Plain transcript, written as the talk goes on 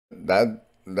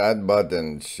that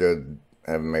button should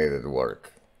have made it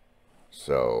work.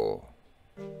 So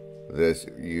this,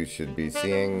 you should be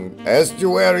seeing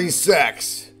Estuary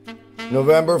Sex,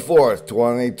 November 4th,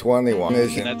 2021. And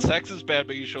that sex is bad,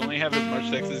 but you should only have as much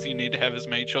sex as you need to have as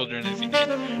many children as you need,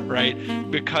 right?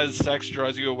 Because sex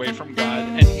draws you away from God.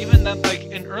 And even then, like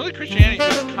in early Christianity,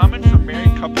 it was common for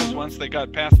married couples, once they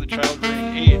got past the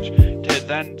childbearing age, to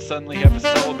then suddenly have a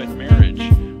celibate marriage.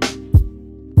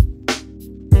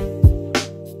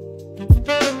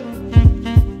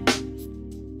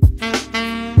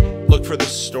 Look for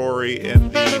this story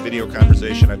in the video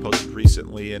conversation I posted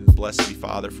recently in Blessed Be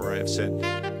Father, for I have sinned.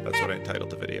 That's what I entitled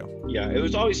the video. Yeah, it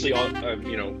was obviously,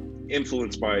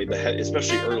 influenced by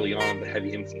especially early on, the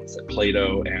heavy influence that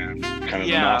Plato and kind of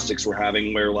the Gnostics were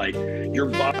having, where like your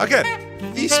body.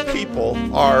 Again, these people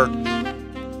are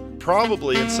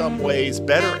probably in some ways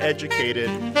better educated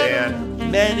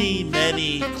than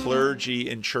many clergy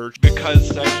in church. Because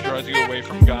sex draws you away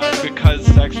from God. Because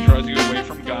sex draws you away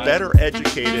from God. Better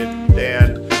educated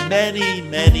than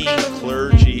many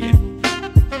clergy in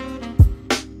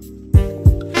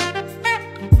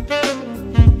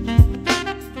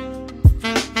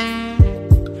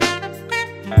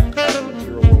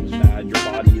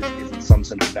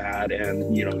bad, and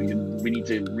we need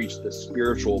to reach the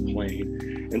spiritual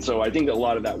plane. And so I think that a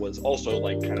lot of that was also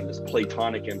like kind of this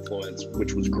Platonic influence,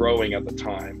 which was growing at the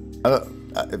time.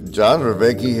 If John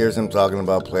Vervaeke hears him talking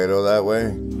about Plato that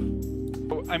way,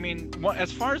 I mean,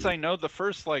 as far as I know, the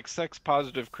first like sex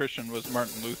positive Christian was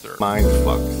Martin Luther. Mind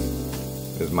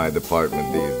fucks is my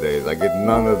department these days. I get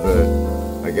none of the,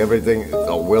 like, everything is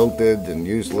all wilted and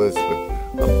useless,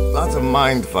 but lots of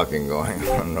mind fucking going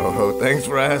on. No, thanks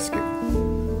for asking.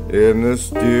 In the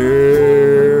still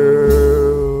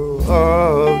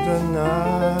of the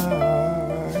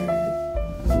night.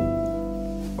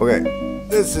 Okay,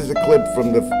 this is a clip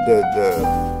from the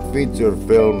feature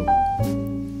film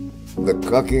The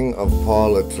Cucking of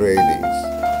Paul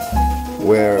Atreides,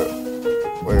 where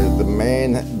the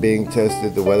man being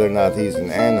tested to whether or not he's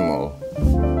an animal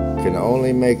can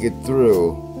only make it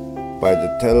through by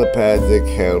the telepathic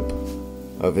help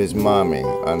of his mommy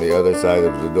on the other side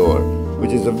of the door,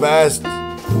 which is a vast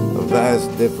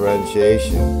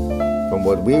differentiation from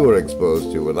what we were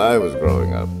exposed to when I was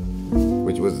growing up,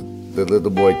 which was the little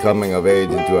boy coming of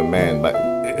age into a man. But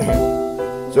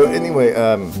so anyway,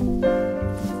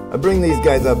 I bring these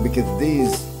guys up because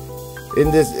in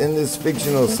this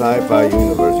fictional sci-fi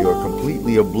universe you are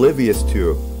completely oblivious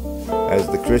to as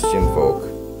the Christian folk.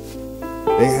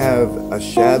 They have a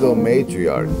shadow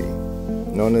matriarchy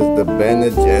known as the Bene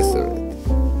Gesserit.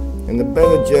 And the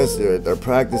Bene Gesserit are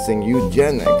practicing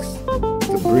eugenics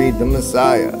to breed the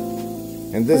Messiah.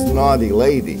 And this naughty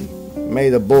lady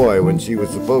made a boy when she was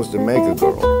supposed to make a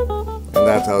girl. And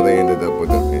that's how they ended up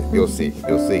with it. You'll see.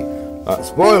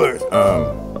 Spoilers!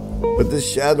 But this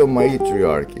shadow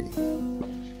matriarchy.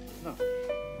 No.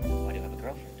 Why do you have a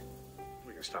girlfriend?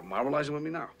 You're gonna stop moralizing with me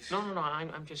now? No.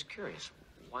 I'm just curious.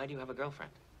 Why do you have a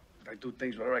girlfriend? I do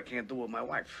things with her I can't do with my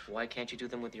wife. Why can't you do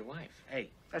them with your wife? Hey,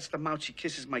 that's the mouth she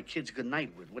kisses my kids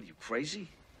goodnight with. What are you, crazy?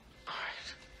 All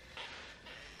right.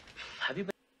 Have you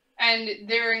been... And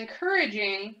they're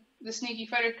encouraging the sneaky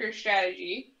predator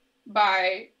strategy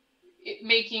by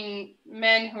making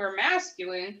men who are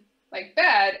masculine like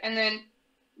bad, and then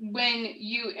when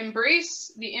you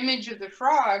embrace the image of the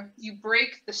frog, you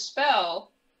break the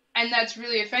spell, and that's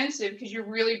really offensive because you're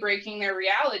really breaking their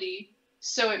reality.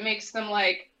 So it makes them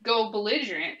like go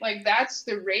belligerent. Like that's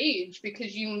the rage,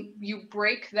 because you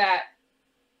break that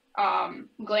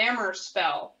glamour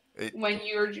spell when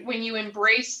you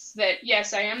embrace that,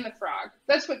 yes, I am the frog.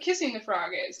 That's what kissing the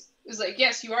frog is. It's like,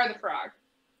 yes, you are the frog,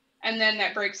 and then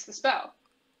that breaks the spell.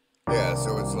 Yeah,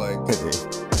 so it's like,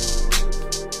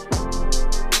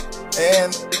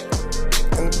 and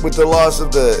with the loss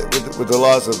of the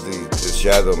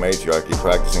shadow matriarchy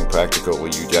practicing practical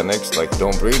eugenics, like,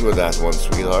 don't breed with that one,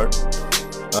 sweetheart.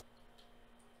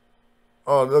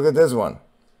 Oh, look at this one.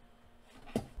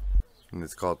 And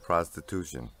it's called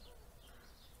prostitution.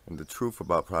 And the truth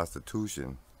about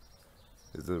prostitution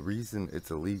is the reason it's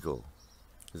illegal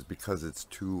is because it's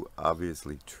too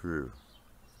obviously true.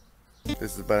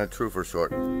 This has been a True for Short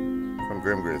from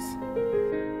Grimgris.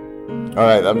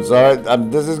 Alright, I'm sorry.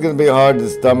 This is going to be hard to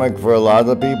stomach for a lot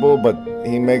of people, but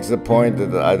he makes a point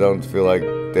that I don't feel like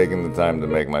taking the time to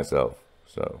make myself.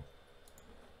 So,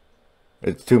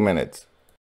 it's 2 minutes.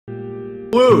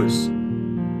 Blues.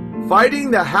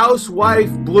 Fighting the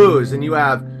housewife blues, and you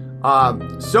have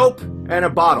soap and a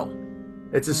bottle.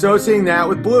 It's associating that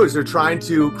with blues. They're trying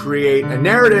to create a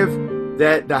narrative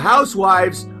that the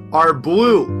housewives are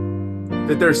blue.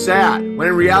 that they're sad, when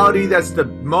in reality that's the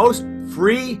most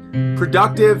free,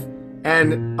 productive,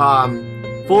 and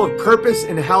full of purpose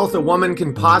and health a woman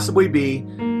can possibly be,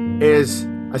 is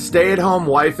a stay-at-home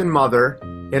wife and mother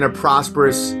in a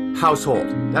prosperous household.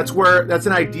 That's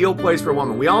an ideal place for a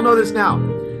woman. We all know this now.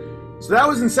 So that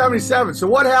was in 77. So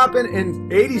what happened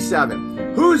in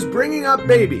 87? Who's bringing up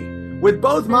baby? With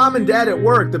both mom and dad at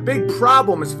work, the big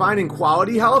problem is finding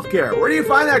quality health care. Where do you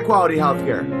find that quality health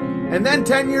care? And then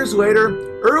 10 years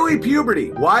later, early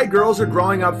puberty. Why girls are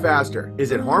growing up faster?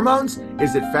 Is it hormones?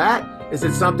 Is it fat? Is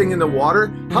it something in the water?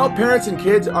 How parents and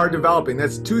kids are developing.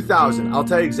 That's 2000. I'll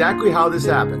tell you exactly how this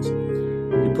happens.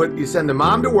 You send the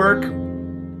mom to work.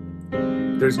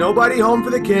 There's nobody home for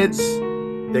the kids.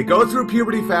 They go through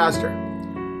puberty faster.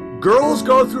 Girls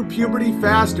go through puberty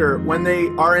faster when they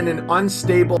are in an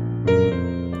unstable.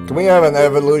 Can we have an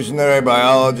evolutionary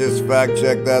biologist fact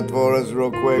check that for us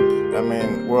real quick? I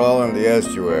mean, we're all in the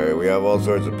estuary. We have all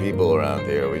sorts of people around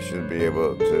here. We should be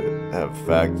able to have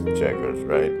fact checkers,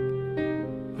 right?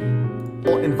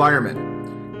 Environment.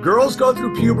 Girls go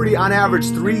through puberty on average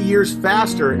 3 years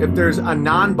faster if there's a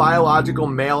non-biological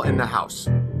male in the house.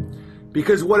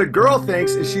 Because what a girl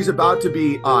thinks is she's about to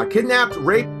be kidnapped,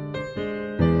 raped.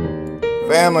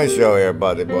 Family show here,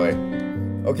 buddy boy.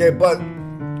 Okay, but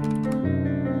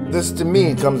this to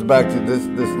me comes back to this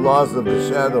loss of the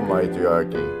shadow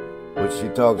matriarchy, which she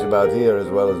talks about here as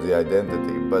well as the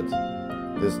identity. But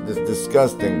this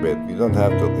disgusting bit, you don't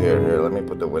have to. Here, let me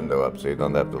put the window up so you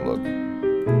don't have to look.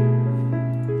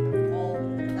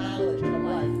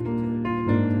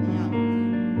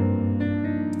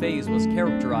 Phase was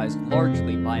characterized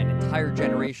largely by an entire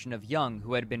generation of young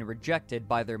who had been rejected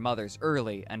by their mothers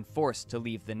early and forced to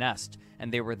leave the nest,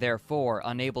 and they were therefore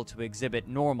unable to exhibit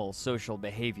normal social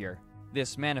behavior.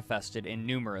 This manifested in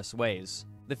numerous ways.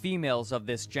 The females of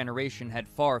this generation had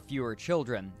far fewer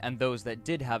children, and those that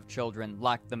did have children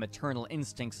lacked the maternal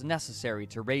instincts necessary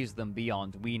to raise them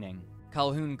beyond weaning.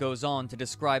 Calhoun goes on to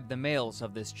describe the males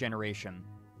of this generation.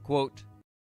 Quote,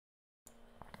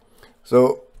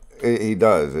 so he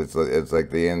does. It's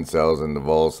like the incels and the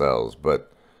vol cells,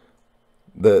 but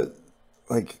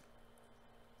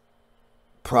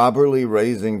properly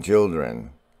raising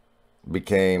children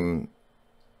became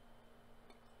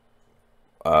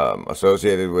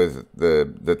associated with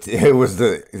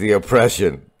the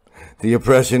oppression. The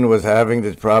oppression was having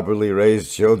to properly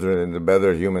raise children into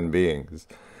better human beings,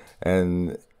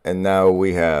 and now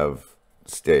we have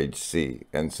stage C.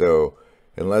 And so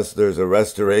unless there's a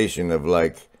restoration of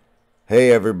like,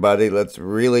 hey everybody, let's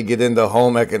really get into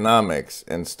home economics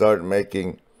and start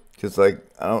making, because like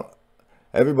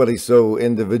everybody's so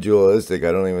individualistic,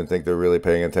 I don't even think they're really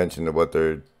paying attention to what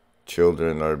their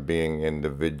children are being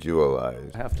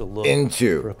individualized. I have to look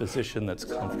into for a position that's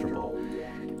comfortable.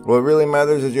 What really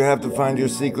matters is you have to find your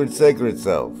secret sacred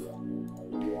self.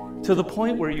 To the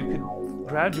point where you could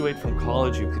graduate from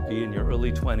college, you could be in your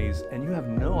early 20s, and you have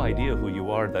no idea who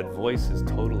you are. That voice is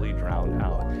totally drowned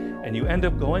out. And you end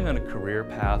up going on a career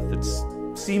path that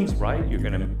seems right. You're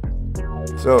going to...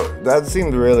 So that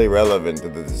seems really relevant to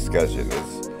the discussion.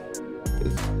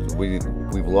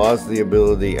 We've lost the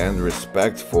ability and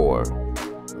respect for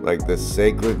like the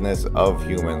sacredness of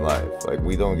human life. Like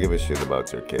we don't give a shit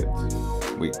about your kids.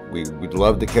 We'd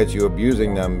love to catch you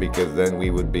abusing them because then we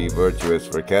would be virtuous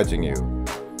for catching you.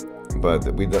 But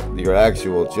your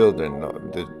actual children,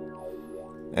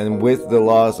 and with the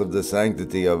loss of the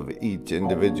sanctity of each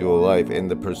individual life in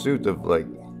the pursuit of like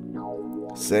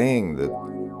saying that,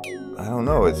 I don't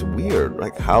know, it's weird.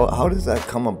 Like how does that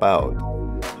come about?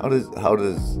 How does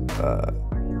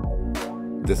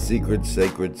the secret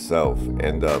sacred self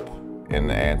end up in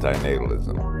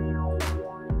antinatalism?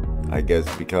 I guess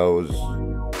because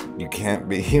you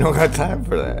don't got time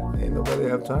for that. Ain't nobody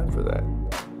have time for that.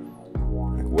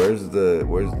 Is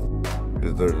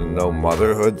there no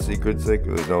motherhood secret sick?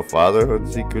 There's no fatherhood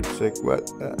secret sick? What?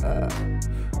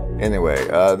 Anyway,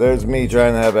 there's me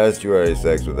trying to have estuary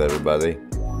sex with everybody.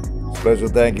 Special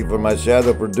thank you for my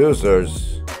shadow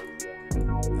producers,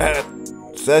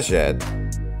 Seshed,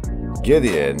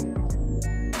 Gideon,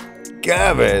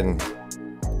 Gavin,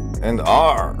 and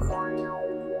R.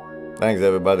 Thanks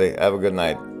everybody. Have a good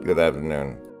night. Good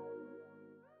afternoon.